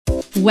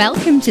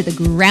Welcome to the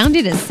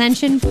Grounded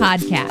Ascension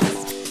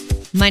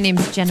Podcast. My name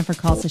is Jennifer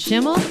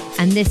Kalsa-Schimmel,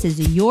 and this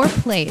is your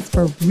place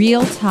for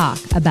real talk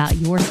about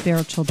your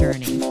spiritual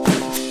journey.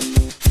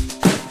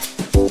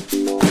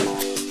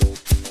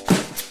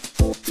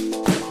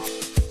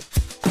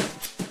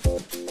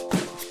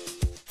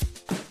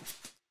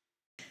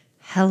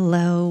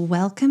 Hello,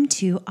 welcome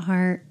to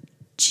our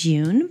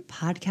June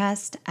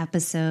podcast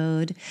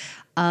episode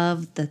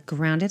of the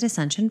Grounded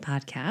Ascension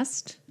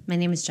Podcast. My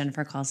name is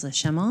Jennifer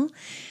Kalsa-Schimmel,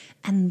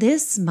 and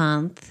this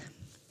month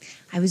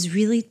I was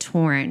really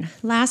torn.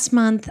 Last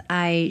month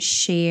I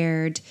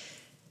shared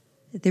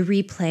the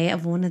replay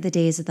of one of the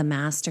days of the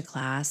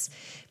masterclass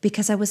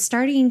because I was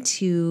starting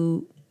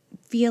to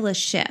feel a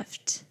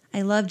shift.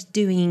 I loved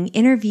doing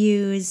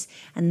interviews,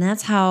 and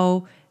that's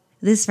how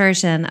this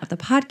version of the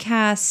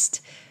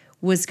podcast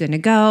was going to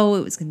go.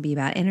 It was going to be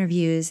about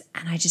interviews,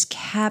 and I just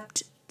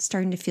kept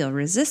starting to feel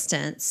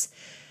resistance.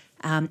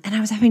 And I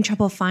was having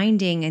trouble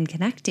finding and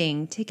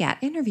connecting to get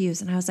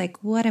interviews. And I was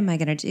like, what am I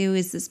going to do?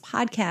 Is this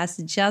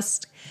podcast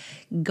just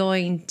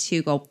going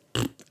to go?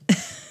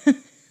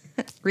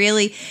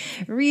 Really,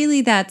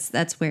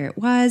 that's where it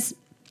was.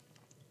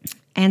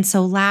 And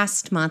so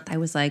last month I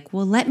was like,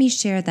 well, let me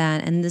share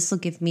that. And this will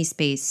give me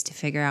space to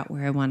figure out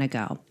where I want to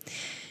go.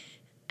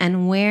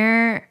 And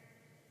where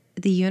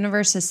the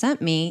universe has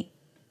sent me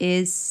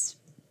is,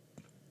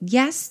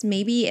 yes,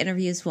 maybe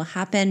interviews will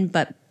happen,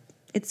 but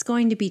it's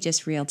going to be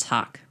just real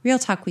talk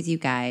with you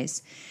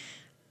guys,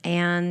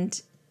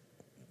 and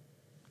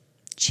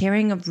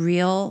sharing a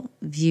real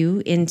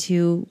view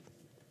into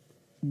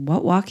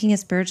what walking a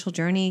spiritual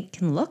journey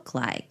can look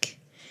like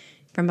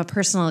from a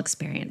personal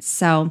experience.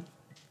 So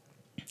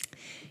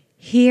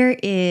here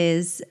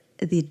is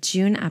the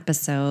June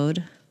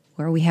episode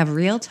where we have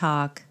real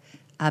talk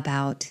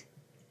about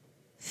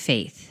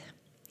faith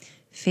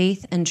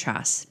and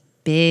trust,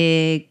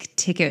 big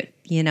ticket,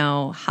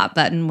 hot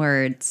button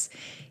words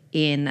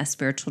in a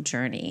spiritual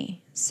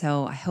journey.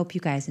 So I hope you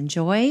guys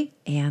enjoy,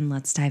 and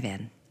let's dive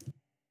in.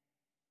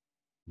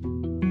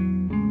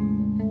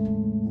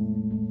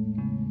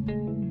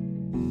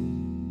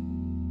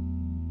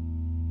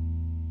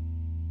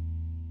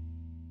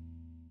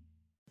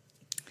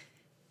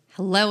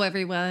 Hello,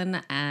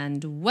 everyone,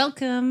 and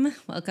welcome.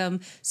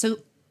 So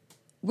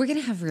we're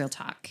going to have real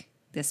talk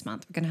this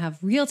month. We're going to have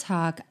real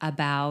talk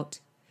about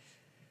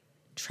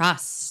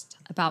trust,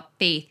 about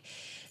faith.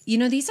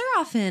 These are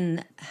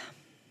often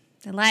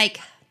like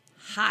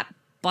hot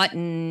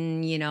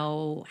button,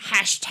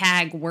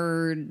 hashtag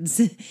words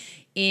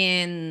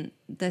in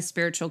the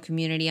spiritual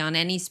community on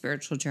any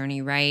spiritual journey,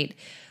 right?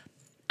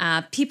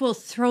 People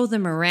throw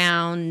them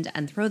around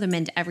and throw them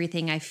into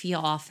everything. I feel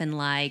often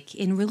like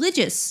in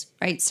religious,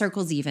 right,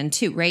 circles even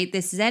too, right?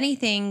 This is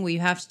anything where you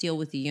have to deal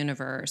with the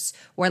universe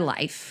or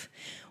life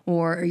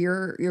or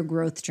your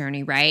growth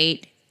journey,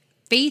 right?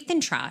 Faith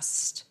and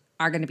trust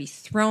are going to be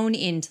thrown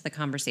into the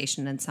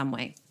conversation in some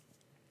way.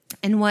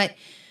 And what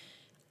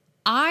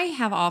I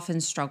have often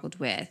struggled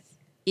with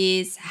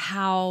is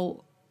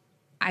how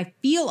I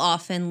feel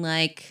often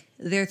like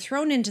they're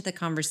thrown into the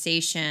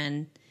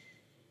conversation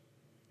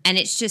and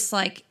it's just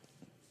like,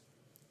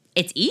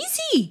 it's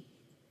easy.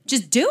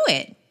 Just do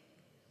it.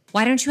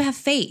 Why don't you have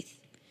faith?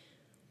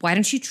 Why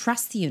don't you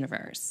trust the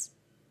universe?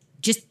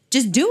 Just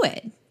do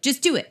it.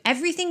 Just do it.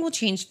 Everything will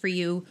change for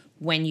you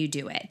when you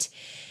do it.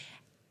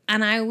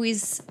 And I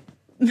always,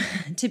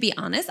 to be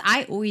honest,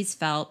 I always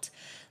felt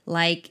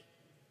like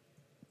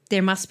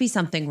there must be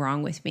something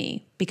wrong with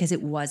me because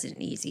it wasn't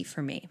easy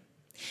for me.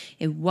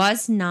 It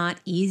was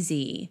not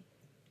easy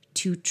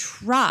to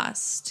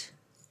trust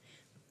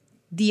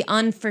the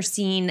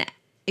unforeseen,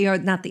 or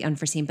not the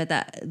unforeseen, but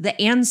the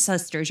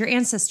ancestors,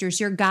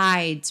 your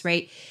guides,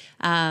 right?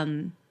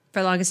 For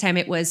the longest time,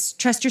 it was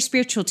trust your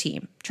spiritual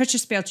team, trust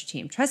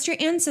your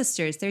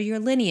ancestors, they're your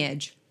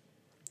lineage.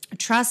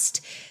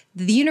 Trust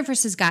the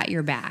universe has got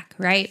your back,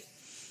 right?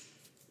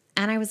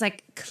 And I was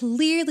like,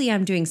 clearly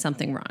I'm doing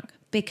something wrong.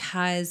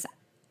 Because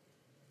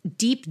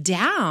deep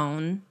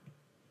down,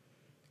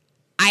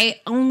 I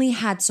only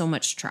had so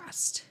much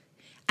trust.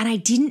 And I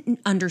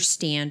didn't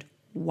understand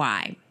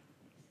why,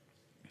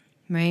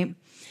 right?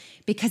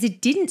 Because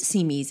it didn't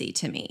seem easy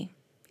to me.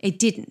 It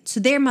didn't. So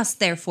there must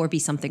therefore be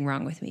something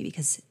wrong with me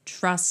because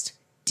trust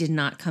did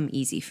not come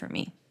easy for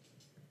me.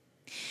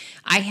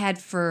 I had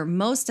for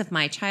most of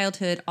my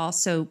childhood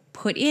also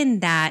put in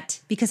that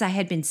because I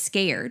had been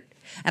scared,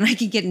 and I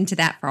could get into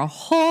that for a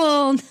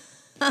whole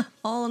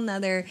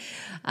nother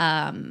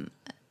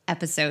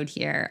episode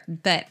here.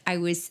 But I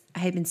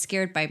had been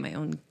scared by my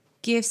own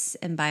gifts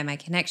and by my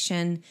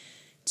connection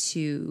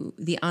to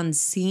the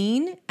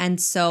unseen.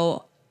 And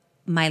so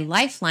my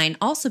lifeline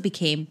also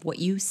became what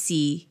you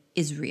see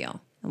is real.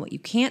 And what you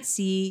can't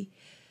see,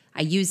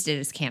 I used it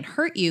as can't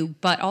hurt you,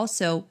 but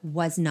also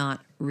was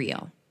not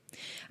real.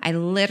 I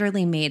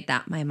literally made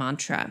that my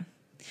mantra,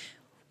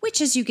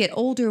 which as you get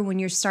older, when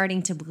you're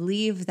starting to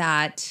believe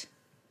that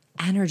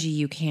energy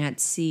you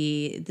can't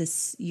see,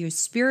 your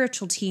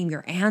spiritual team,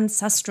 your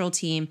ancestral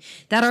team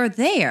that are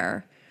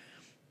there,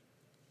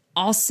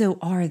 also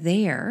are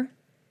there,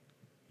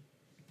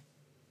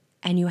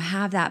 and you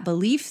have that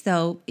belief,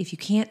 though, if you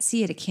can't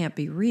see it, it can't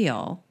be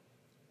real,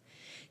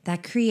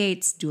 that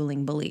creates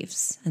dueling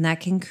beliefs, and that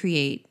can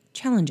create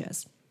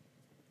challenges.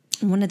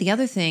 And one of the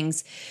other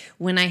things,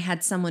 when I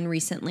had someone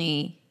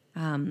recently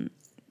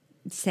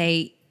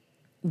say,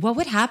 what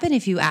would happen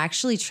if you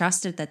actually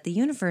trusted that the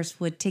universe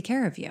would take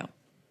care of you?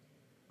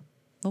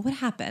 What would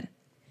happen?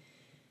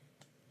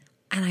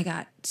 And I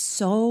got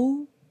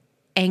so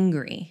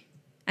angry.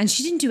 And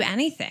she didn't do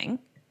anything.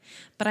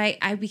 But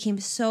I became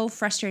so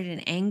frustrated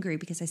and angry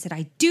because I said,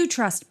 I do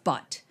trust,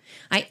 but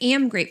I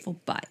am grateful,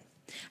 but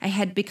I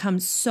had become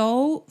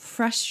so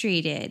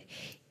frustrated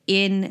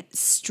in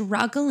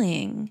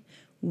struggling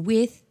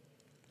with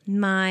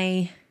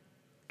my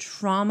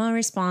trauma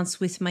response,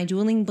 with my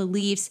dueling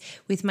beliefs,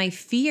 with my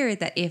fear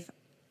that if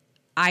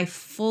I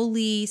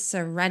fully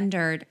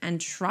surrendered and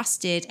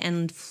trusted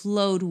and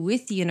flowed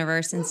with the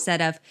universe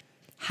instead of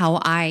how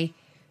I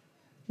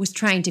was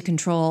trying to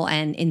control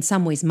and in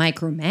some ways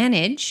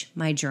micromanage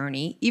my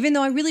journey, even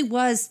though I really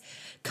was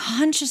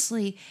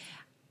consciously,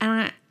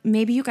 and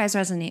maybe you guys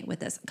resonate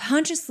with this,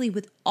 consciously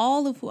with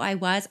all of who I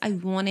was, I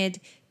wanted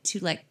to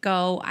let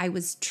go. I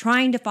was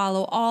trying to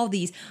follow all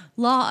these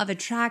law of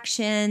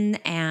attraction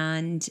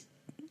and,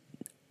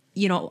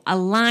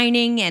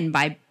 aligning and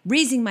by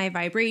raising my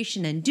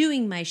vibration and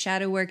doing my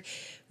shadow work,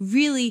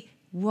 really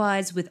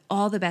was with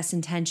all the best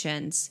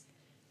intentions,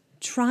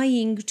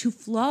 trying to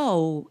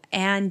flow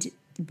and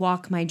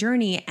walk my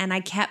journey. And I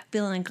kept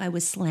feeling like I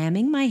was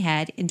slamming my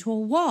head into a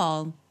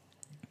wall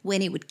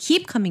when it would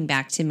keep coming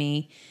back to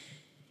me.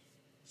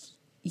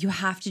 You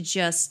have to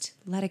just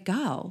let it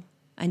go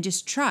and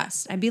just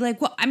trust. I'd be like,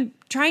 well, I'm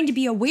trying to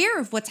be aware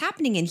of what's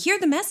happening and hear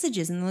the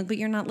messages. And they're like, but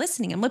you're not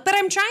listening. I'm like, but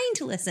I'm trying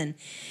to listen.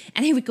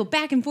 And I would go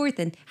back and forth.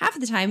 And half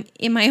of the time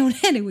in my own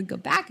head, I would go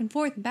back and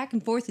forth and back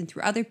and forth. And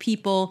through other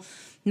people,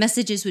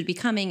 messages would be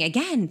coming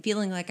again,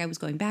 feeling like I was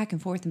going back and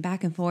forth and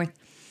back and forth.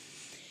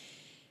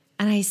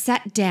 And I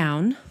sat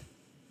down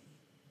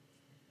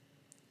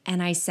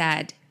and I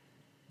said,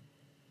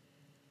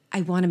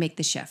 I want to make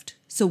the shift.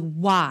 So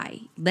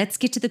why? Let's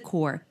get to the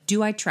core.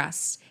 Do I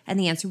trust? And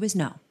the answer was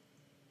no.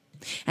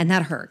 And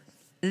that hurt.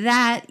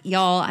 That,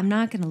 y'all, I'm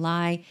not going to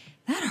lie,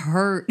 that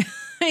hurt.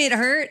 It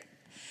hurt.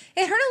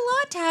 It hurt a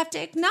lot to have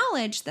to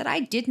acknowledge that I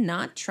did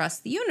not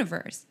trust the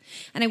universe.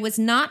 And I was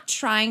not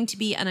trying to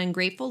be an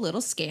ungrateful little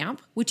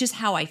scamp, which is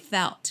how I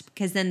felt,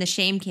 because then the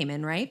shame came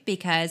in, right?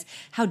 Because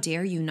how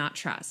dare you not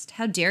trust?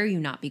 How dare you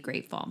not be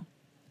grateful?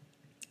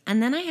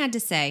 And then I had to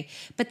say,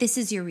 but this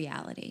is your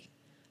reality.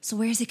 So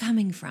where is it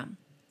coming from?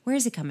 Where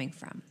is it coming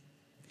from?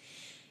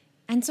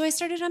 And so I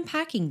started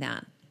unpacking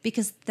that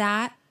because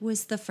that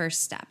was the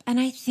first step. And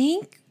I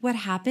think what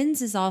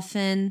happens is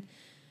often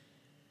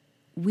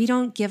we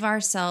don't give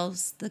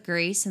ourselves the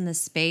grace and the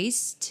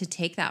space to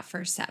take that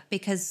first step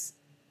because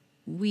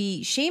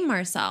we shame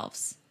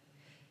ourselves.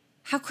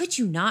 How could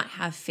you not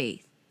have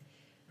faith,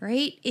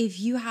 right? If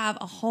you have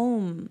a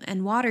home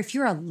and water, if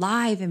you're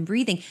alive and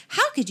breathing,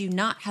 how could you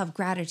not have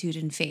gratitude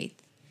and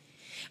faith?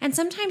 And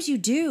sometimes you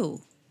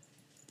do.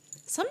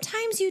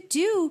 Sometimes you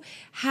do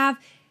have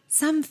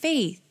some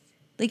faith.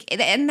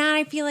 And that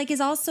I feel like is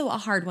also a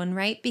hard one,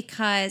 right?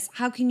 Because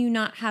how can you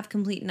not have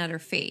complete and utter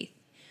faith?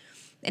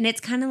 And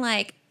it's kind of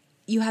like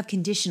you have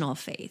conditional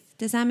faith.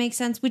 Does that make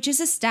sense? Which is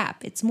a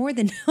step. It's more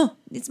than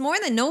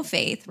no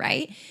faith,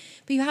 right?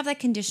 But you have that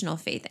conditional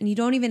faith and you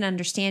don't even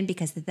understand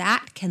because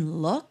that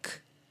can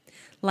look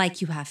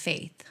like you have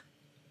faith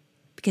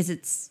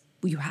because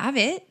you have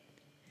it,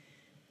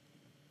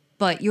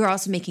 but you're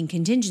also making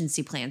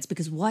contingency plans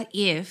because what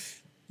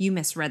if you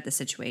misread the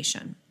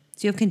situation?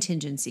 So you have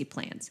contingency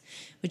plans,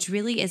 which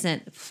really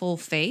isn't full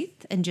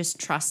faith and just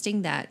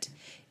trusting that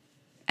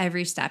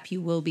every step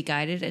you will be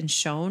guided and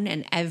shown,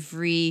 and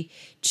every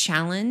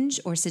challenge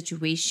or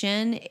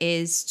situation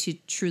is to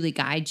truly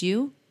guide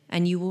you,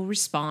 and you will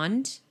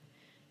respond,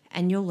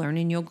 and you'll learn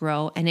and you'll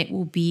grow, and it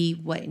will be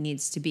what it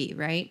needs to be,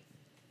 right?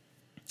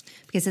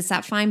 Because it's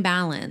that fine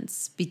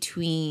balance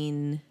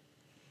between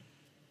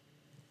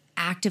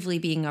actively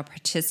being a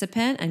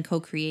participant and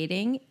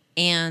co-creating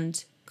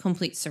and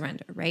complete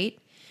surrender, right?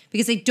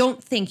 Because I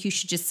don't think you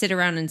should just sit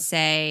around and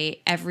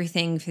say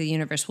everything for the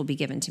universe will be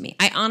given to me.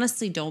 I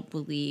honestly don't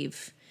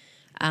believe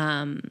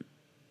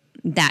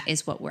that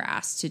is what we're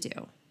asked to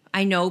do.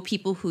 I know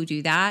people who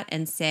do that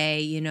and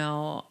say,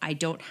 I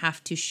don't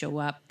have to show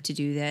up to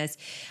do this.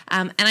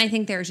 And I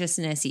think they're just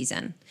in a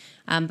season.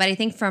 But I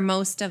think for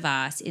most of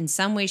us, in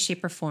some way,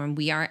 shape, or form,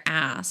 we are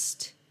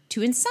asked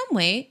to in some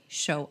way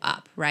show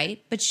up,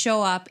 right? But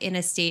show up in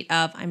a state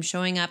of I'm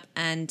showing up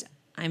and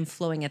I'm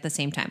flowing at the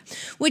same time,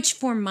 which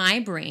for my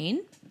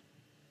brain,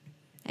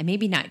 and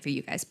maybe not for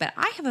you guys, but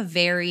I have a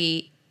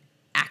very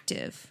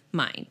active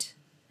mind.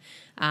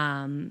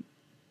 And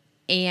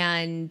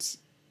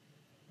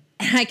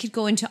I could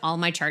go into all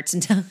my charts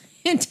and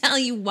tell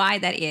you why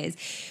that is.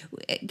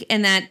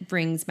 And that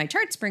brings my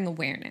charts, bring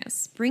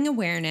awareness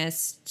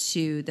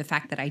to the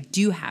fact that I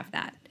do have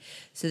that.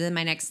 So then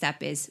my next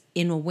step is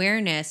in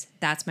awareness.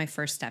 That's my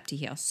first step to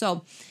heal.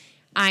 So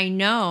I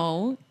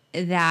know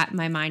that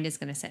my mind is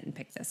going to sit and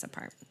pick this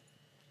apart.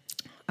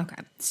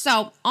 Okay.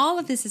 So all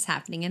of this is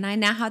happening, and I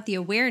now have the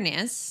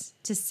awareness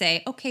to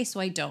say, okay, so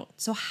I don't.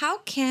 So how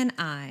can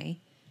I?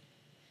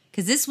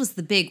 Because this was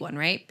the big one,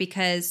 right?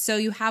 Because so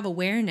you have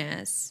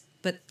awareness,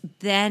 but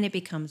then it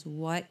becomes,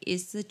 what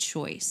is the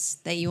choice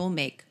that you will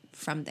make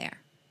from there?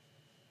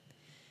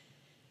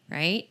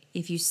 Right?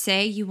 If you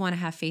say you want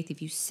to have faith,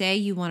 if you say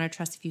you want to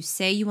trust, if you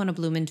say you want to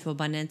bloom into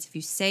abundance, if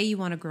you say you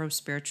want to grow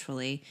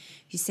spiritually,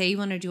 if you say you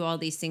want to do all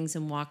these things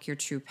and walk your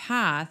true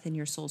path and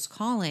your soul's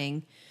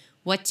calling,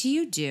 what do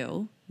you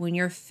do when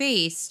you're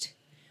faced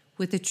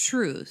with a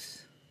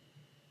truth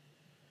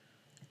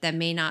that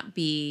may not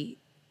be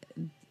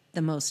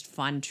the most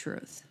fun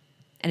truth?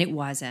 And it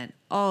wasn't.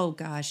 Oh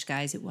gosh,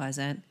 guys, it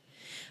wasn't.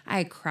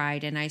 I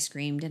cried and I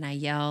screamed and I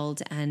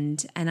yelled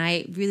and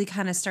I really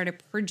kind of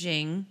started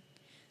purging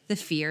the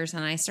fears,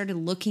 and I started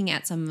looking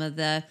at some of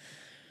the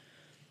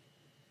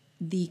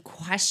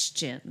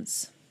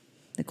questions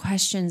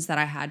that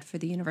I had for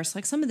the universe,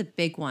 like some of the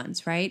big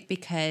ones, right?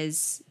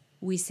 Because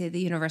we say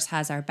the universe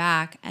has our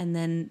back, and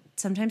then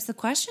sometimes the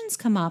questions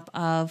come up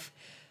of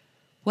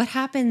what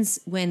happens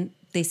when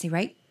they say,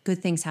 right,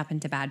 good things happen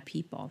to bad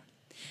people.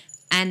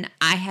 And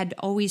I had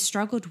always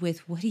struggled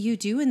with, what do you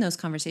do in those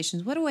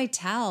conversations? What do I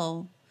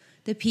tell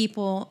the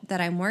people that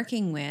I'm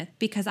working with?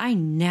 Because I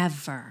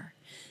never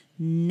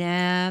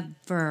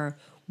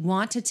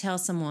want to tell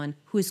someone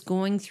who is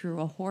going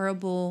through a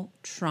horrible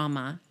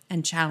trauma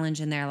and challenge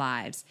in their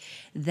lives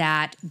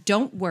that,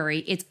 don't worry,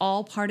 it's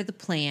all part of the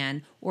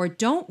plan, or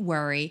don't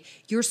worry,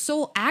 your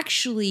soul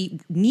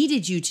actually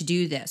needed you to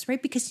do this,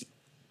 right? Because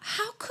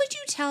how could you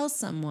tell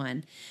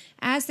someone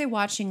as they're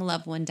watching a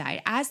loved one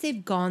die, as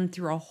they've gone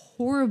through a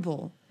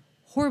horrible,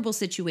 horrible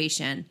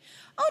situation,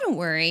 oh, don't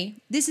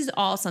worry, this is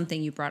all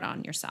something you brought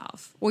on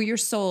yourself or your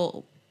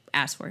soul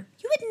asked for?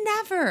 You would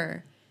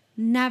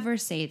never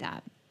say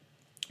that,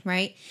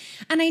 right?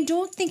 And I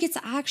don't think it's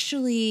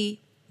actually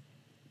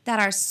that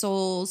our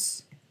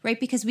souls, right?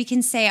 Because we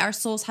can say our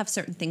souls have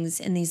certain things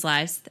in these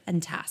lives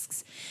and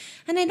tasks.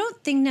 And I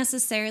don't think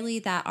necessarily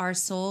that our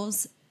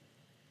souls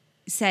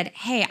said,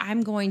 hey,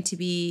 I'm going to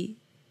be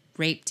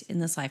raped in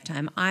this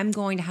lifetime. I'm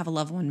going to have a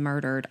loved one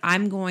murdered.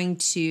 I'm going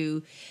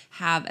to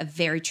have a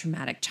very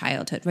traumatic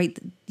childhood, right?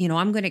 You know,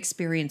 I'm going to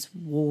experience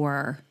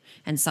war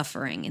and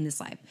suffering in this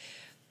life.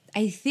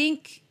 I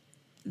think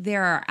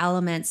there are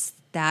elements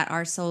that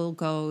our soul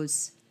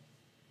goes,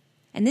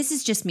 and this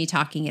is just me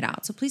talking it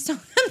out, so please don't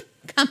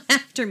come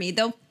after me,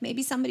 though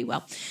maybe somebody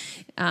will.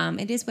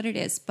 It is what it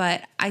is.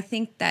 But I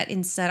think that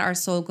instead our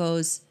soul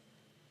goes,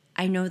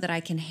 I know that I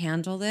can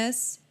handle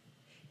this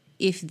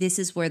if this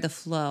is where the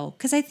flow,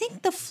 because I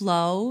think the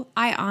flow,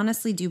 I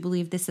honestly do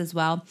believe this as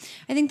well.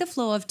 I think the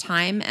flow of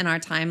time and our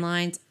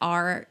timelines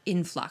are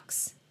in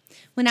flux.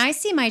 When I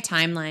see my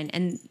timeline,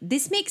 and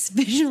this makes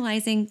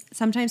visualizing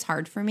sometimes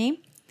hard for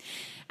me,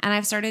 and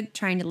I've started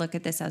trying to look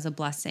at this as a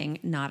blessing,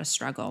 not a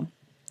struggle.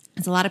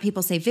 As a lot of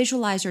people say,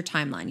 visualize your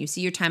timeline. You see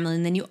your timeline,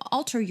 and then you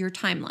alter your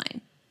timeline,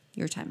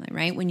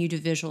 right? When you do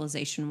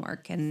visualization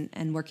work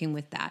and working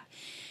with that.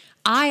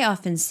 I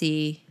often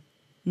see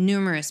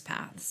numerous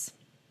paths.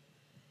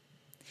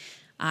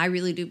 I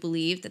really do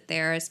believe that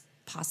there's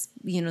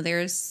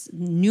numerous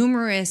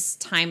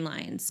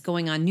timelines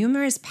going on,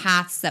 numerous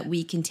paths that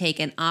we can take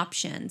and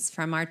options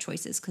from our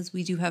choices, because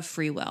we do have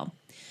free will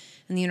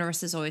and the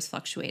universe is always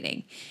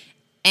fluctuating.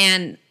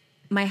 And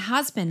my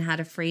husband had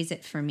to phrase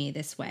it for me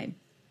this way.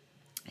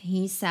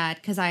 He said,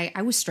 because I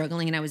was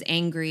struggling and I was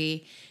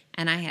angry,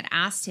 and I had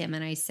asked him,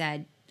 and I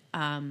said,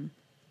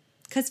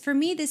 because for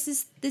me,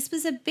 this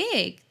was a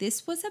big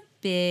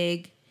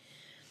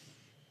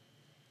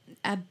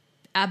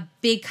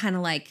kind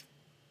of like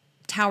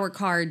tower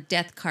card,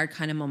 death card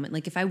kind of moment.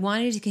 Like if I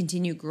wanted to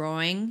continue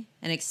growing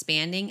and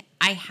expanding,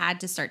 I had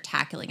to start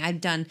tackling.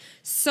 I've done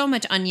so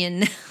much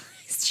onion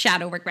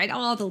shadow work, right?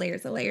 All the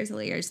layers,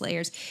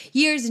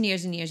 years and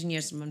years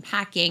of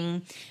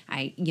unpacking.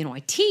 I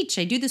teach,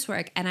 I do this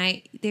work,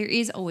 and there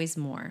is always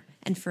more.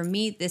 And for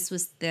me, this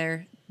was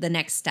the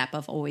next step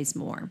of always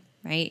more,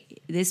 right?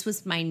 This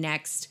was my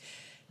next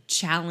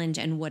challenge,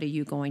 and what are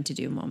you going to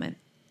do moment.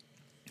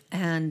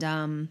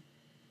 And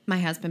my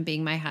husband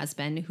being my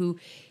husband, who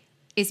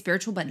is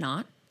spiritual but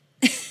not.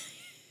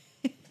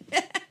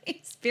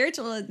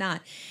 Spiritual is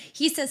not.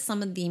 He says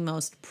some of the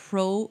most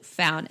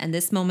profound, and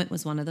this moment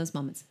was one of those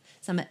moments,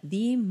 some of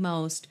the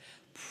most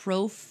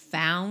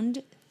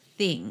profound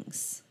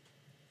things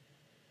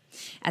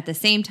at the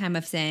same time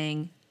of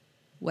saying,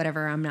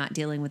 whatever, I'm not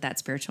dealing with that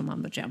spiritual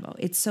mumbo jumbo.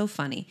 It's so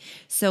funny.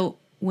 So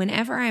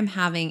whenever I'm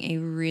having a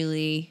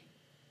really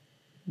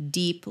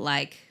deep,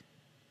 like,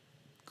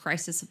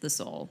 crisis of the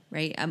soul,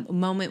 right? A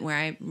moment where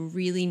I'm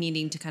really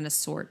needing to kind of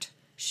sort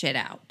shit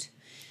out,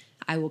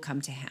 I will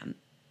come to him.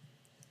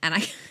 And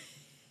I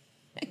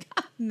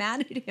got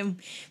mad at him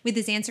with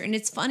his answer. And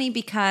it's funny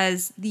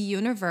because the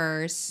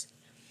universe,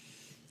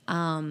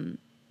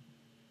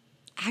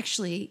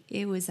 actually,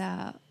 it was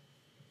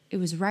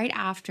right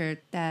after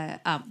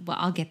well,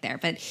 I'll get there,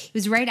 but it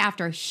was right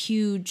after a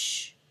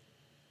huge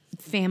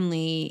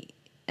family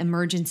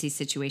emergency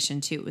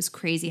situation too. It was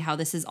crazy how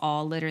this has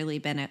all literally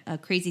been a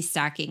crazy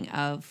stacking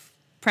of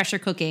pressure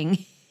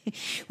cooking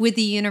with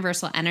the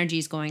universal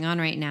energies going on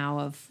right now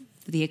of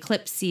the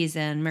eclipse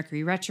season,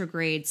 Mercury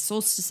retrograde,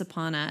 solstice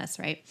upon us,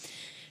 right?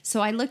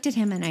 So I looked at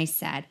him and I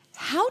said,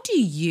 how do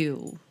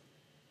you,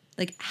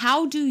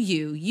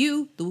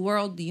 the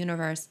world, the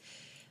universe,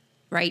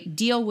 right,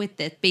 deal with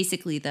this?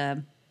 Basically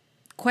the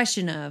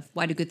question of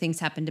why do good things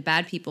happen to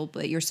bad people,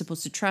 but you're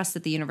supposed to trust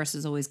that the universe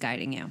is always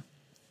guiding you.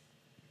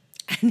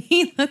 And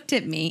he looked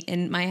at me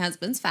in my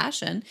husband's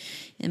fashion,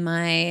 in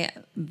my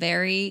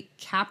very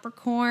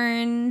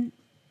Capricorn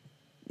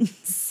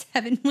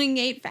 7 wing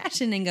 8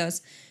 fashion, and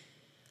goes,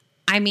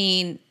 I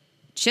mean,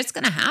 shit's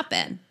going to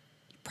happen.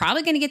 You're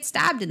probably going to get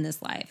stabbed in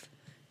this life.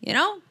 You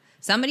know,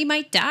 somebody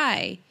might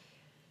die.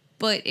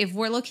 But if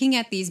we're looking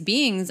at these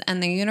beings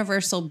and they're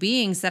universal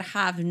beings that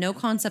have no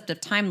concept of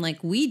time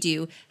like we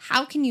do,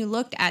 how can you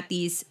look at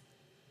these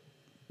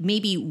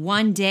maybe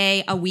one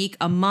day, a week,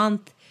 a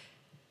month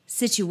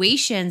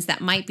situations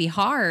that might be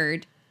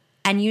hard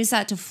and use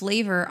that to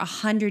flavor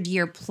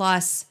 100-year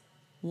plus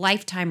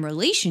lifetime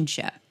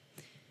relationship,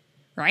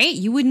 right?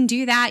 You wouldn't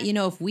do that,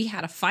 if we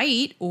had a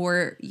fight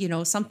or,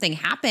 something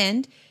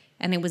happened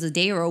and it was a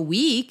day or a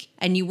week,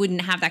 and you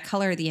wouldn't have that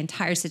color of the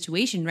entire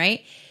situation,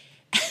 right?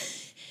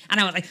 And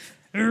I was like,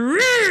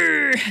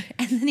 "Rrr!"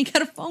 And then he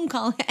got a phone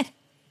call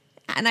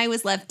and I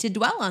was left to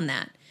dwell on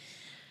that.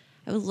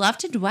 I would love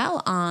to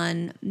dwell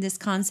on this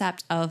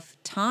concept of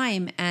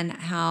time and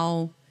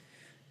how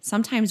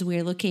sometimes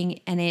we're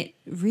looking and it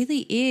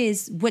really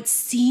is what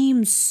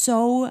seems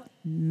so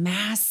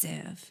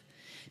massive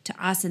to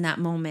us in that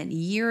moment.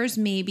 Years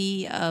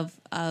maybe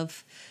of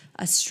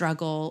a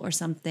struggle or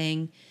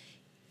something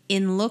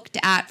in looked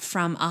at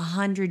from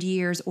 100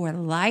 years or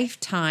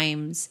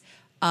lifetimes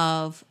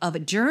of a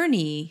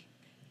journey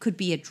could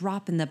be a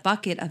drop in the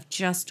bucket of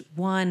just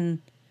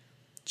one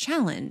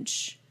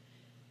challenge.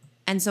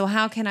 And so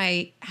how could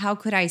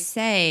I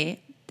say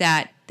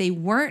that they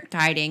weren't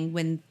guiding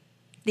when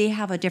they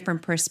have a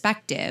different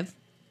perspective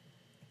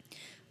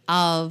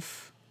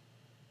of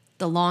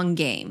the long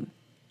game?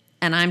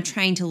 And I'm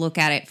trying to look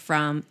at it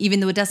from, even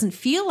though it doesn't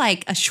feel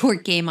like a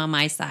short game on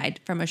my side,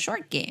 from a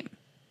short game.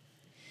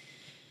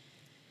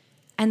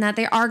 And that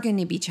there are going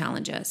to be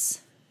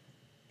challenges.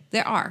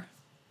 There are.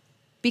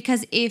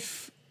 Because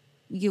if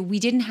we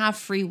didn't have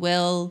free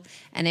will,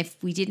 and if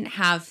we didn't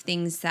have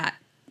things that,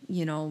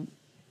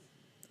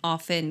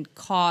 often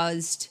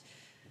caused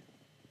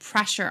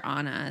pressure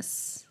on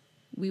us,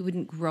 we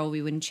wouldn't grow,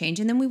 we wouldn't change.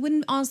 And then we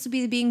wouldn't also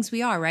be the beings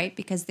we are, right?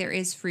 Because there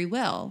is free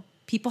will.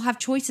 People have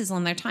choices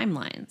on their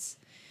timelines.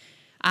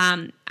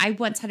 I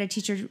once had a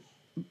teacher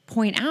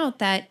point out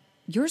that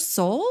your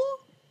soul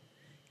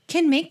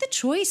can make the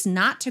choice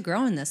not to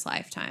grow in this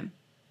lifetime.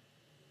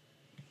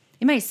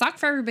 It might suck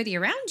for everybody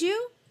around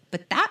you,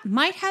 but that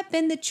might have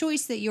been the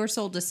choice that your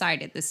soul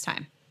decided this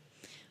time.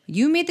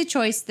 You made the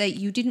choice that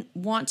you didn't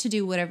want to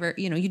do whatever,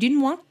 you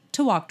didn't want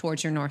to walk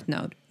towards your North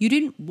Node. You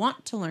didn't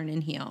want to learn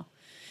and heal.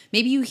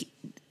 Maybe you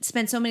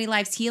spent so many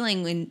lives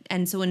healing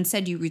and so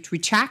instead you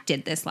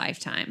retracted this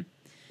lifetime.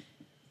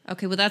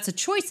 Okay, well, that's a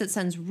choice that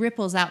sends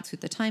ripples out through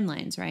the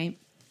timelines, right?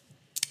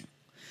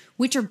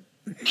 Which are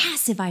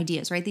massive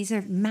ideas, right? These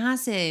are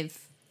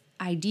massive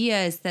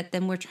ideas that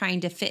then we're trying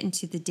to fit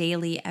into the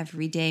daily,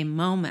 everyday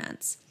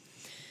moments.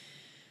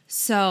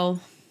 So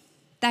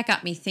that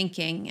got me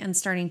thinking and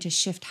starting to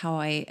shift how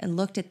I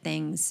looked at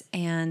things.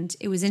 And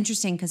it was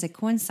interesting because it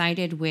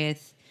coincided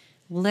with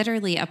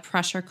literally a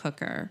pressure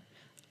cooker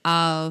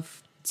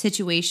of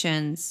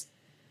situations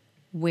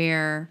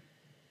where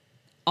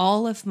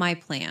all of my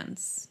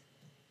plans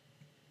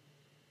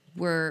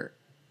were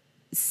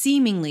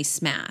seemingly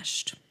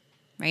smashed,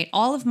 right?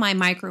 All of my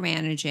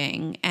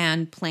micromanaging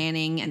and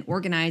planning and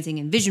organizing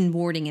and vision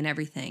boarding and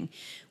everything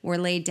were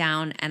laid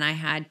down, and I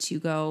had to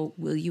go,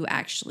 will you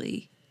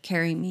actually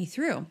carry me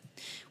through?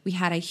 We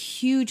had a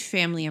huge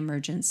family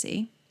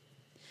emergency,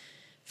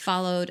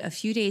 followed a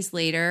few days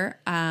later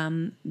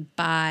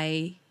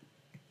by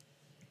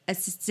a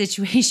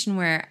situation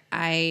where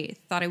I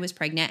thought I was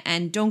pregnant.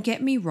 And don't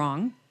get me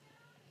wrong,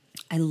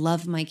 I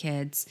love my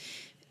kids.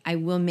 I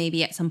will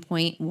maybe at some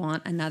point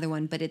want another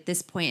one. But at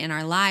this point in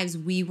our lives,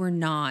 we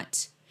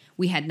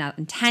had not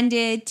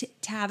intended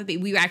to have a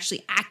baby. We were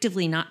actually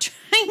actively not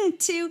trying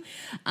to.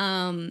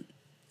 And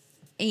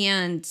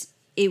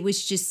it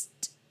was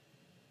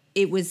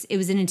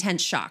an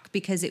intense shock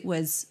because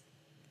this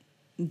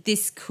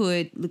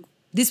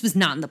was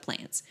not in the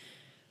plans,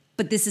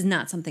 but this is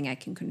not something I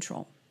can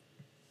control.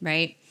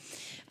 Right.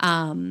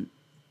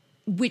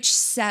 Which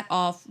set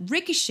off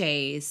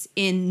ricochets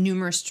in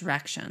numerous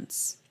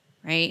directions,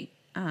 right?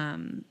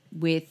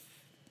 With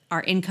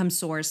our income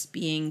source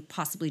being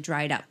possibly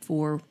dried up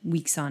for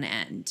weeks on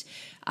end,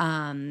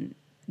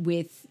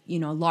 with,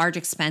 large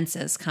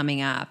expenses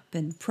coming up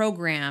and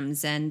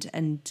programs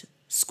and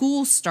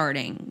school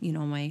starting.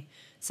 My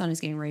son is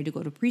getting ready to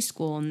go to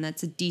preschool, and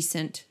that's a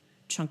decent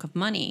chunk of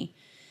money.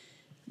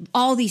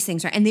 All these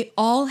things, right? And they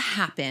all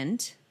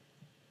happened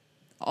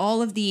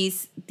all of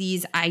these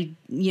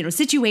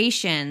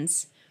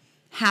situations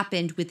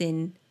happened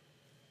within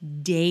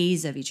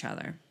days of each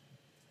other,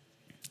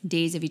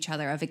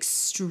 of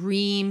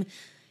extreme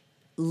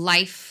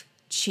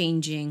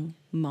life-changing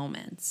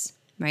moments,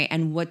 right?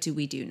 And what do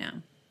we do now?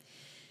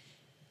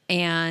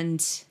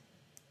 And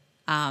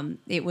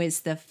it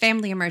was the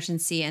family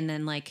emergency, and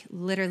then like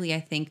literally, I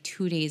think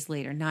 2 days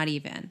later, not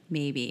even,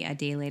 maybe a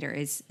day later,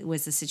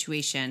 was the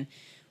situation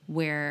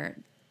where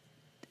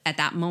at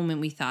that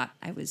moment we thought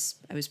I was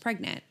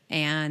pregnant.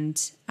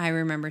 And I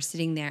remember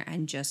sitting there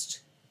and just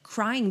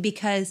crying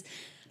because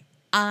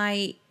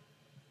I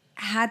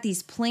had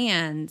these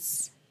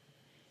plans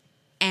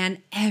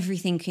and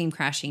everything came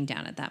crashing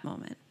down at that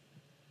moment.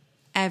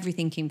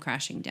 Everything came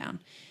crashing down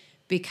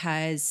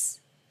because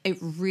it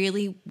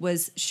really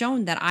was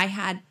shown that I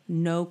had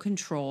no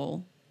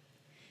control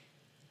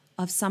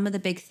of some of the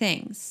big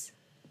things.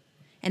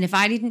 And if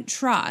I didn't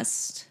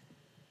trust,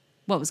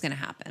 what was going to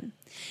happen?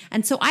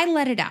 And so I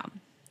let it out.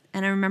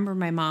 And I remember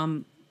my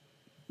mom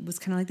was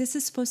kind of like, this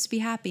is supposed to be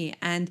happy.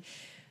 And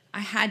I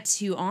had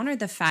to honor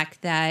the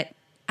fact that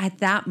at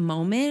that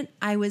moment,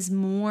 I was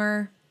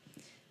more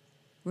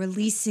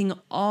releasing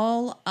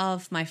all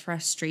of my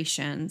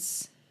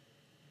frustrations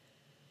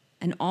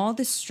and all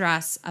the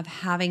stress of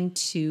having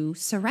to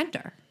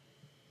surrender.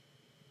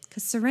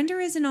 Because surrender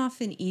isn't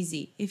often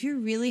easy. If you're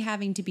really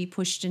having to be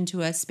pushed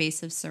into a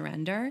space of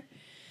surrender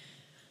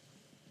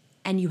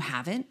and you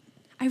haven't,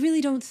 I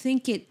really don't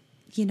think it,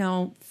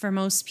 for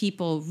most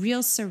people,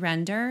 real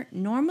surrender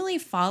normally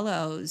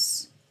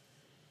follows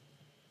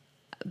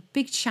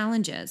big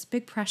challenges,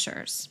 big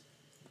pressures,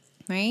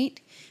 right?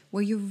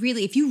 Where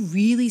if you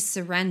really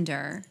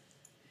surrender,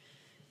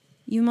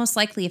 you most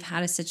likely have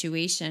had a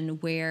situation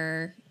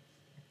where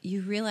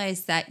you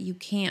realize that you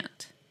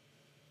can't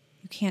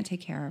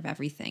take care of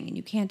everything and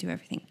you can't do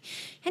everything.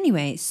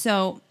 Anyway,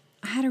 so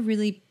I had a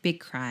really big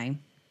cry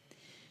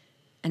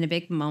and a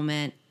big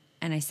moment,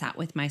 and I sat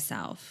with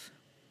myself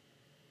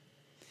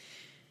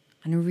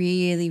and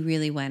really,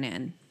 really went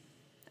in.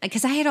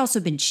 Because I had also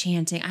been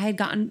chanting. I had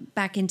gotten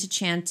back into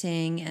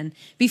chanting and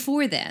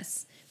before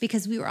this,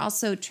 because we were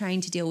also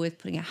trying to deal with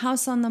putting a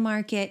house on the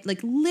market, like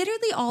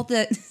literally all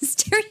the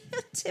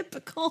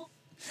stereotypical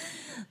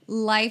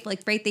life,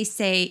 like, right, they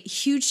say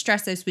huge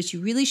stressors, which you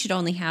really should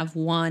only have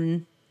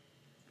one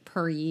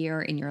per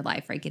year in your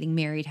life, right? Getting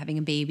married, having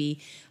a baby,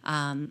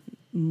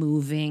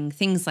 moving,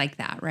 things like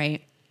that,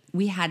 right?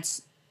 We had,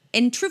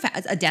 in true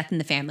a death in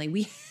the family.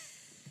 We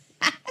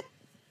had,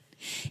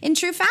 in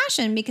true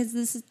fashion, because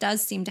this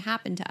does seem to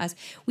happen to us,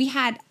 we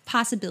had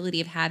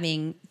possibility of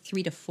having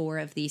 3 to 4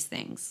 of these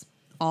things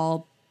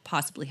all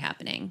possibly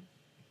happening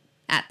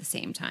at the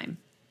same time.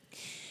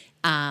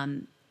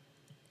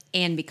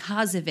 And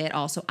because of it,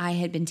 also, I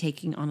had been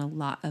taking on a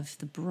lot of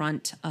the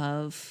brunt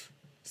of,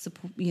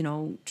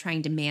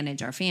 trying to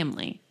manage our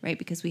family, right?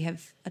 Because we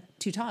have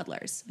 2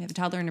 toddlers. We have a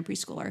toddler and a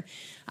preschooler.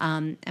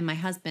 And my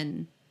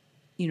husband,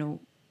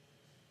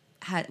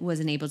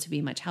 wasn't able to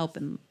be much help.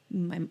 And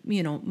my,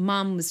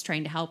 mom was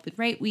trying to help. But,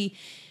 right, we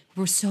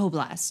were so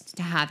blessed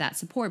to have that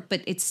support.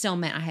 But it still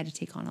meant I had to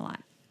take on a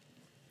lot.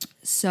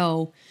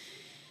 So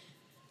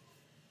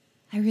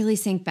I really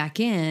sank back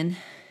in.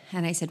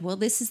 And I said, well,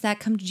 this is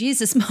that come to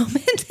Jesus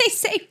moment, they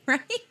say,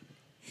 right?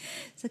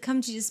 So come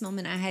to Jesus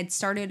moment. I had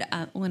started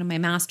one of my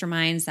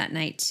masterminds that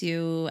night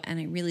too, and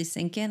I really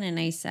sank in and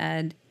I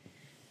said,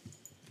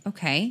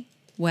 okay,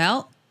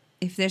 well,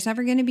 if there's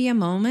ever going to be a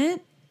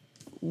moment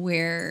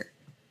where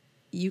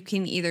you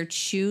can either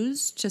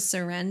choose to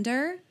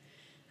surrender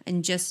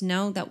and just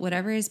know that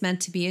whatever is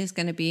meant to be is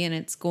going to be and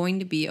it's going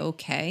to be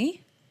okay,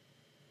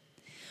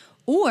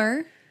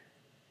 or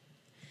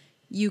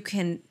you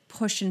can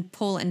push and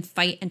pull and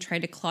fight and try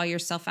to claw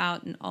yourself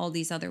out in all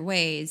these other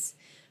ways,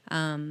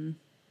 and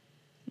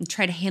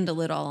try to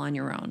handle it all on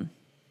your own.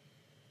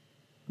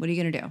 What are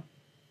you going to do?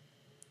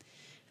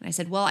 And I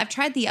said, well, I've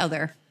tried the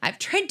other. I've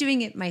tried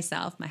doing it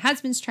myself. My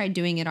husband's tried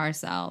doing it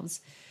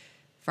ourselves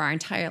for our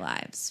entire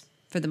lives,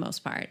 for the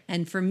most part.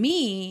 And for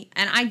me,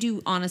 and I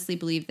do honestly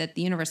believe that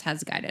the universe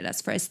has guided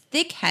us. For as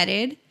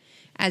thick-headed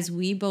as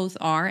we both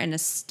are and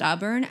as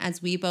stubborn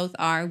as we both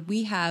are,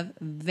 we have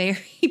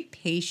very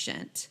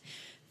patient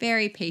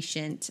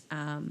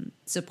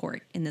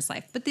support in this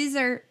life. But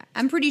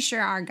I'm pretty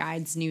sure our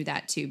guides knew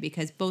that too,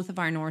 because both of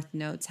our North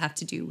Nodes have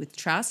to do with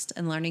trust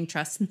and learning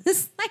trust in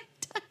this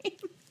lifetime.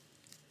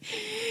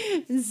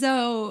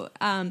 So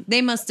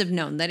they must have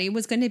known that it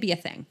was going to be a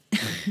thing.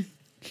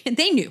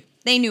 They knew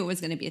it was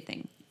going to be a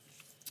thing.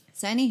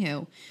 So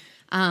anywho,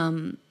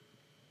 and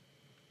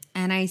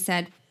I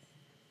said,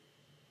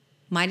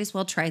 might as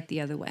well try it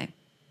the other way.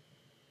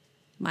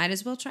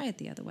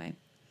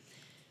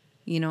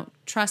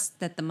 Trust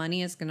that the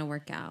money is going to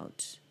work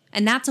out.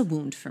 And that's a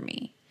wound for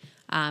me.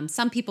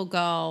 Some people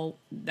go,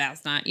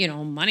 that's not,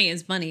 money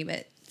is money.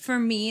 But for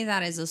me,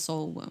 that is a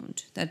soul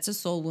wound. That's a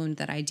soul wound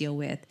that I deal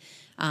with.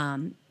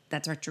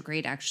 That's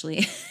retrograde, actually.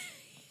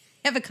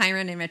 I have a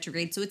Chiron in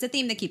retrograde. So it's a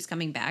theme that keeps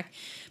coming back,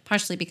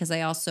 partially because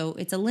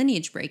it's a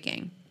lineage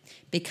breaking,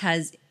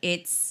 because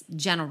it's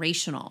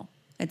generational.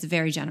 It's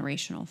very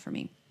generational for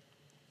me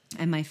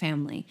and my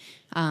family,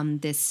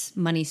 this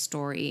money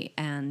story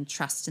and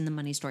trust in the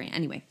money story.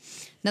 Anyway,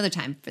 another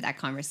time for that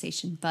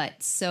conversation.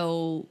 But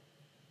so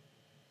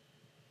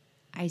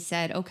I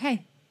said,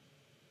 okay,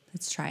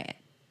 let's try it.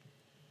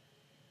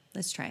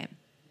 Let's try it.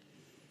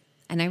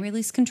 And I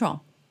released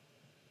control.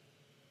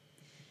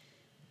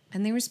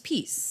 And there was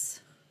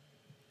peace.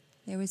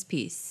 There was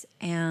peace.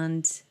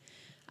 And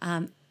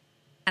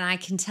I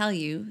can tell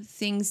you,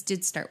 things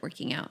did start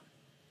working out.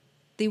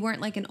 They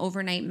weren't like an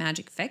overnight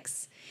magic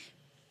fix,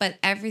 but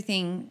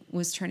everything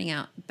was turning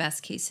out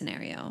best case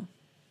scenario.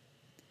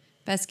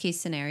 Best case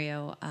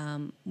scenario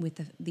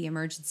with the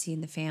emergency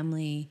in the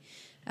family,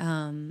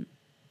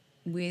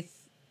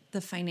 with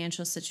the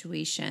financial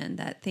situation,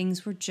 that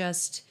things were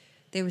just,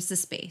 there was the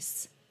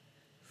space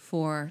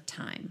for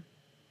time.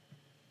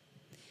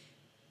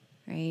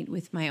 Right?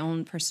 With my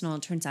own personal,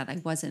 it turns out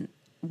I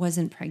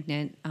wasn't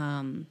pregnant.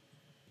 And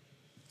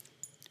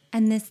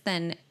this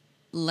then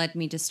led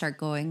me to start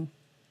going,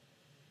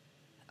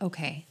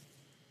 okay,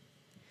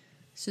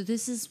 so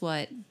this is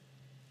what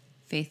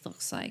faith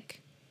looks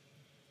like.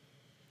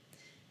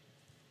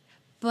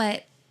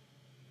 But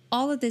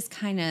all of this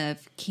kind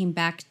of came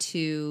back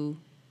to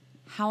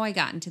how I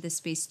got into this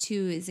space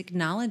too, is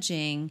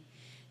acknowledging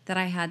that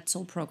I had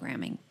soul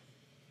programming.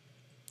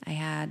 I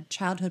had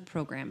childhood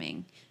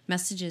programming,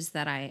 messages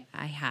that I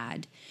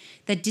had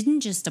that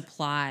didn't just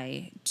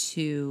apply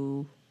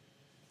to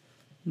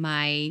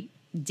my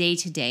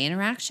day-to-day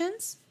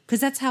interactions,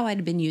 because that's how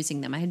I'd been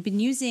using them. I had been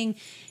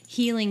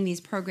healing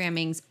these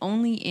programmings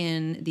only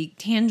in the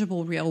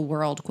tangible real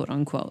world, quote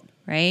unquote,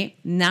 right?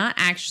 Not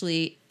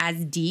actually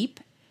as deep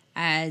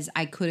as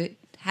I could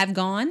have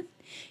gone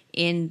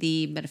in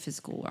the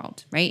metaphysical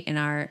world, right? In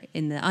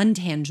the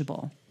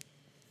untangible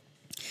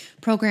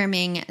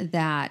programming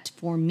that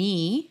for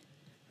me,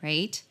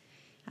 right?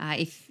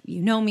 If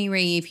you know me,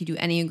 Ray, if you do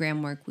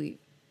Enneagram work,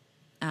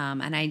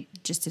 and I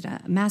just did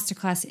a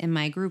masterclass in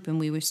my group, and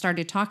we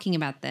started talking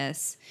about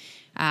this.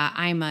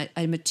 I'm a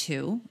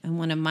 2,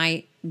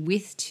 and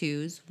with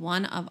 2s,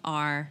 one of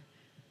our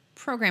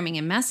programming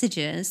and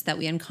messages that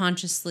we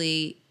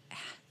unconsciously,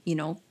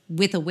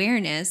 with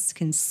awareness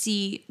can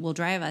see will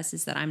drive us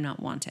is that I'm not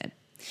wanted.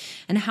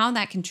 And how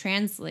that can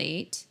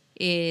translate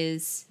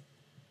is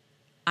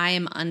I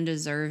am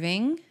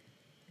undeserving.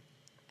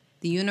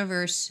 The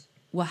universe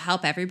will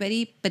help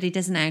everybody, but it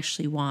doesn't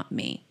actually want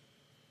me.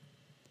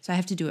 So I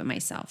have to do it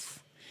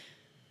myself,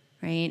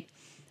 right?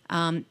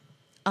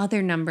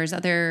 Other numbers,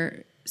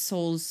 other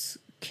souls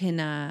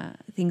can,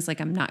 things like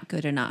I'm not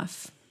good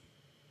enough.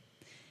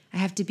 I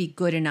have to be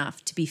good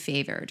enough to be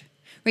favored,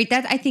 right?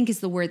 That I think is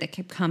the word that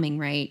kept coming,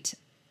 right?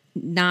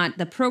 Not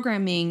the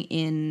programming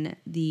in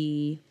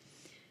the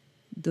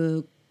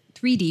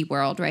 3D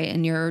world, right?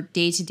 In your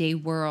day-to-day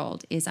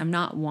world is I'm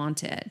not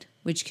wanted,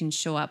 which can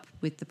show up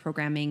with the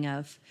programming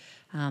of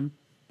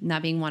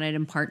not being wanted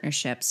in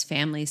partnerships,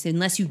 families,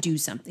 unless you do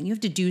something. You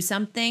have to do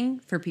something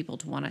for people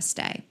to want to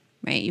stay,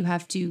 right? You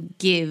have to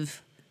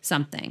give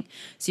something.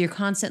 So you're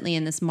constantly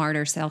in this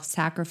martyr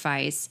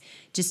self-sacrifice,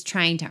 just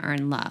trying to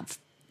earn love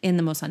in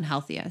the most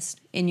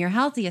unhealthiest. In your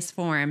healthiest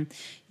form,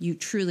 you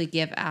truly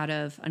give out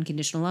of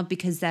unconditional love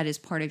because that is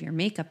part of your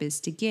makeup, is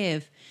to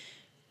give,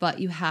 but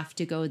you have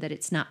to go that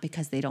it's not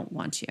because they don't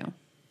want you,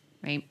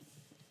 right?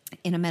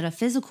 In a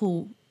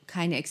metaphysical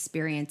kind of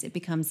experience, it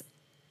becomes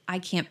I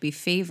can't be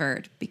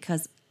favored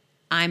because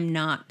I'm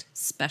not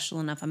special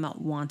enough. I'm not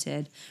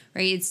wanted,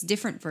 right? It's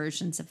different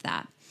versions of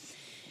that.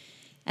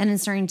 And in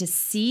starting to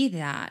see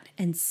that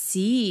and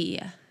see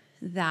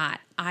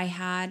that I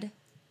had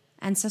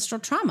ancestral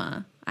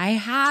trauma. I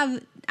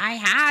had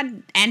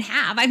and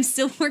have. I'm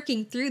still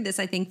working through this.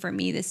 I think for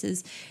me, this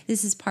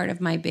is part of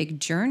my big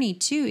journey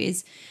too,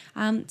 is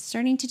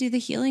starting to do the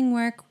healing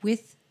work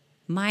with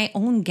my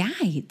own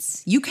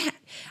guides.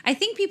 I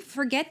think people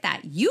forget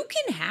that. You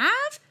can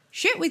have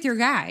shit with your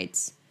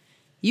guides.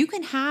 You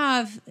can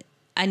have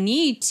a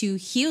need to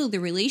heal the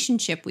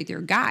relationship with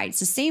your guides,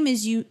 the same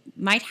as you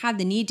might have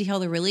the need to heal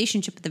the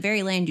relationship with the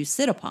very land you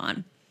sit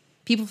upon.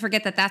 People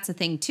forget that that's a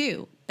thing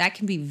too. That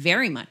can be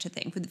very much a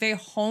thing for the very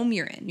home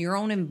you're in, your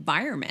own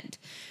environment,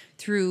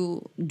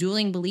 through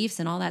dueling beliefs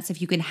and all that stuff.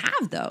 You can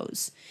have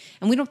those.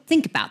 And we don't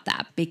think about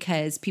that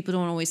because people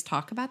don't always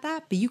talk about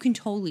that, but you can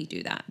totally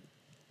do that.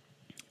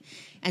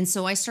 And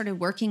so I started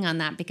working on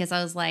that because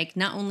I was like,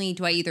 not only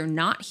do I either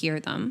not hear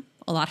them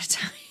a lot of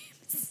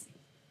times,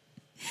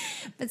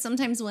 but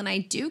sometimes when I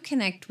do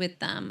connect with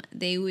them,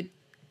 they would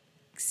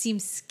seem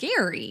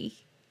scary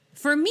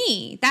for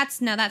me.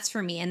 That's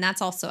for me. And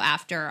that's also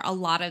after a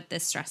lot of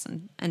this stress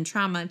and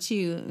trauma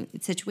too,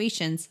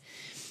 situations.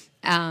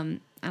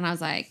 And I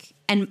was like,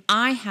 and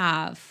I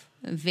have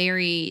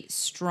very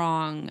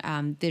strong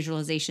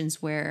visualizations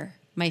where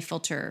my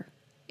filter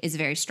is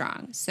very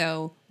strong.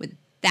 So with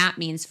that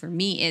means for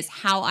me is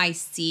how I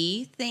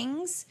see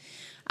things.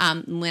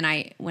 When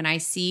I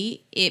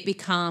see it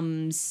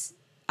becomes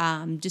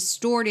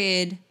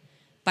distorted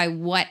by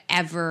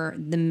whatever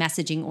the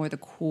messaging or the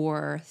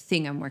core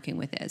thing I'm working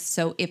with is.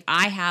 So if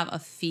I have a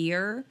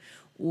fear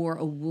or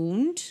a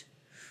wound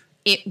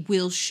it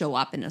will show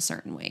up in a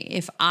certain way.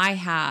 If I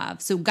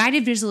have, so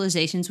guided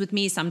visualizations with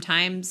me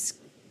sometimes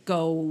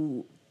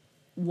go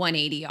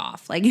 180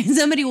 off. Like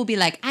somebody will be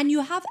like, and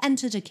you have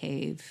entered a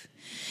cave.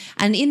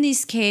 And in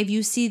this cave,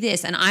 you see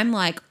this. And I'm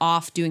like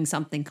off doing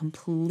something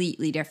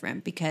completely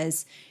different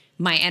because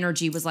my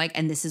energy was like,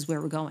 and this is where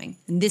we're going.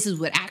 And this is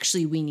what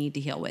actually we need to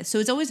heal with. So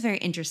it's always very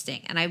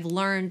interesting. And I've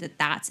learned that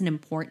that's an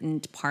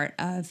important part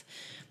of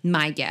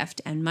my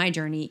gift and my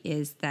journey,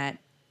 is that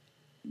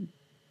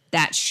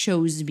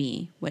shows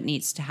me what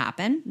needs to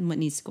happen and what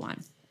needs to go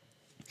on.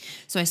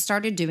 So I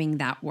started doing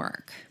that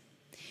work.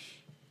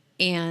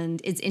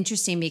 And it's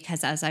interesting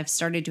because as I've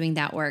started doing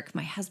that work,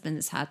 my husband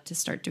has had to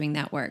start doing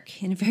that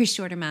work in a very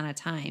short amount of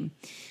time.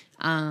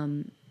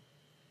 And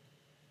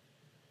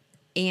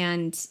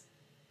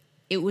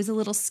it was a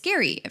little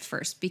scary at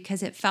first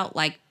because it felt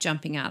like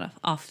jumping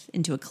off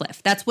into a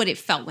cliff. That's what it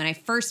felt when I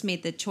first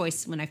made the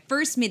choice, when I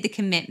first made the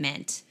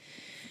commitment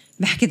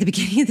back at the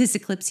beginning of this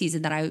eclipse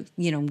season that I'm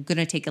going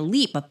to take a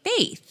leap of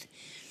faith.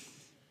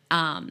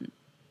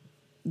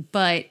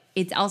 But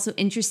it's also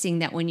interesting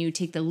that when you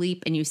take the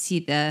leap and you see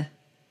the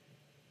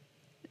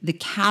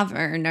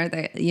cavern or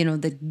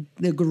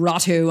the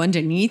grotto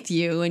underneath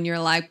you, and you're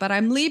like, but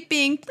I'm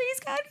leaping, please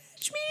God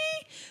catch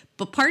me.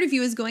 But part of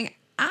you is going,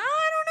 I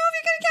don't know if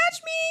you're going to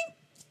catch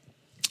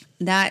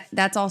me.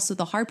 That's also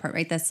the hard part,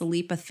 right? That's the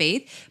leap of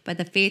faith. But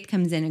the faith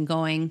comes in and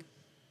going,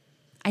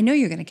 I know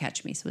you're going to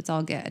catch me, so it's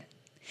all good.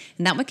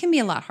 And that one can be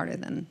a lot harder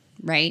than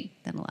a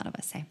lot of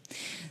us say.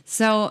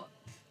 So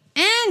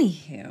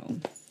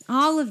anywho,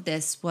 all of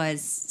this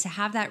was to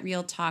have that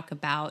real talk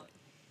about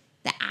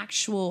the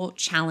actual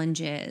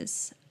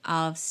challenges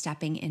of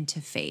stepping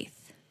into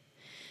faith,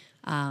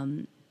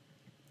 and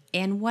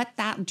what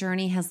that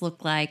journey has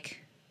looked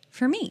like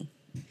for me,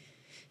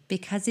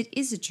 because it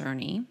is a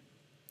journey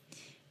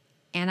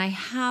and I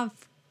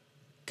have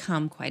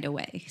come quite a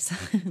way. So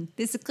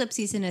this eclipse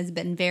season has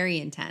been very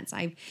intense.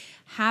 I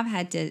have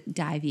had to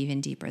dive even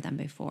deeper than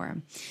before.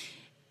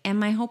 And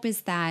my hope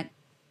is that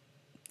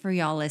for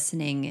y'all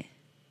listening,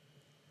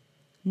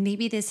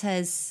 maybe this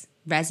has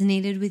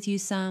resonated with you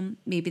some.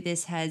 Maybe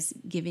this has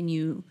given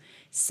you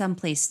some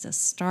place to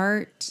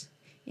start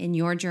in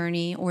your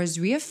journey, or has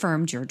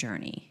reaffirmed your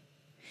journey.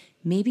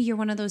 Maybe you're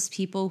one of those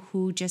people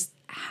who just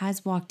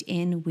has walked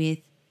in with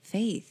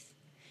faith,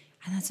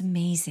 and that's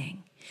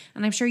amazing.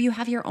 And I'm sure you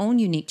have your own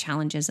unique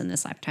challenges in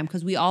this lifetime,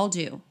 because we all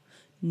do.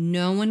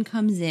 No one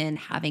comes in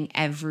having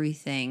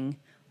everything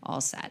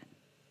all set.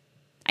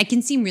 I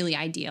can seem really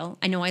ideal.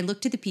 I know I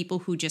look to the people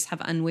who just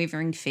have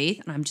unwavering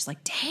faith, and I'm just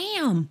like,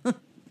 damn,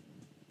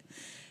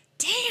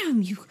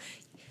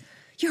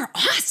 you're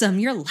awesome.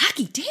 You're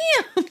lucky.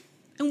 Damn.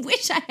 I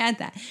wish I had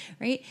that,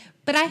 right?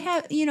 But I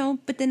have,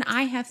 but then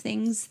I have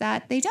things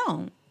that they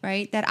don't,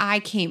 right? That I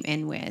came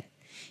in with.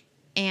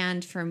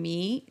 And for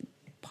me,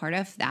 part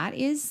of that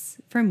is,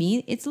 for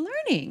me, it's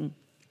learning.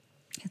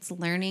 It's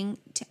learning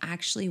to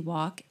actually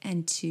walk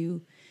and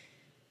to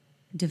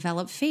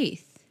develop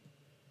faith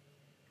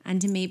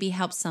and to maybe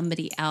help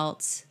somebody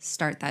else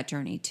start that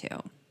journey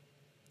too.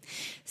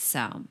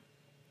 So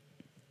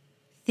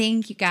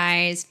thank you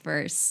guys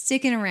for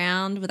sticking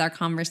around with our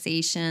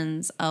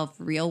conversations of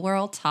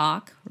real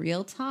talk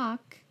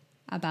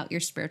about your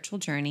spiritual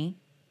journey,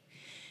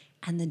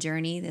 and the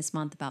journey this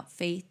month about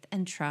faith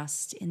and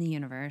trust in the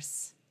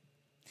universe.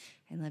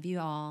 I love you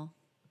all.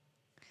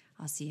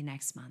 I'll see you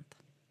next month.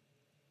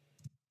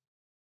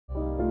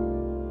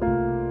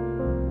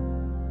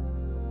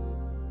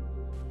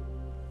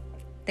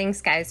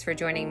 Thanks, guys, for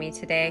joining me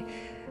today.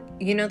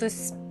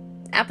 This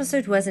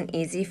episode wasn't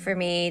easy for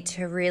me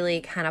to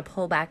really kind of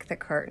pull back the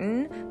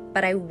curtain,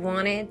 but I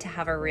wanted to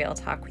have a real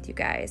talk with you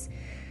guys.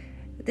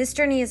 This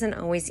journey isn't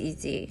always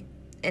easy,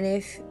 and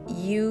if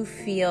you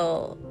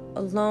feel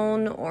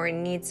alone or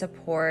need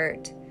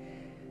support,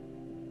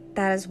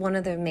 that is one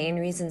of the main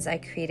reasons I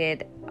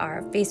created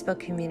our Facebook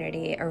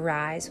community,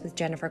 Arise with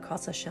Jennifer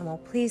Kalsa Schimmel.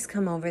 Please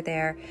come over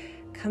there.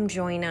 Come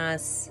join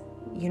us.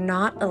 You're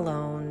not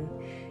alone.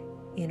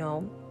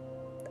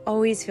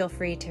 Always feel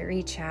free to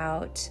reach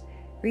out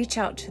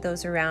to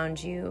those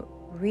around you,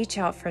 reach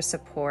out for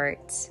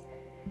support.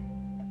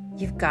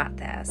 You've got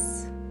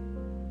this.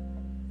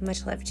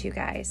 Much love to you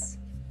guys.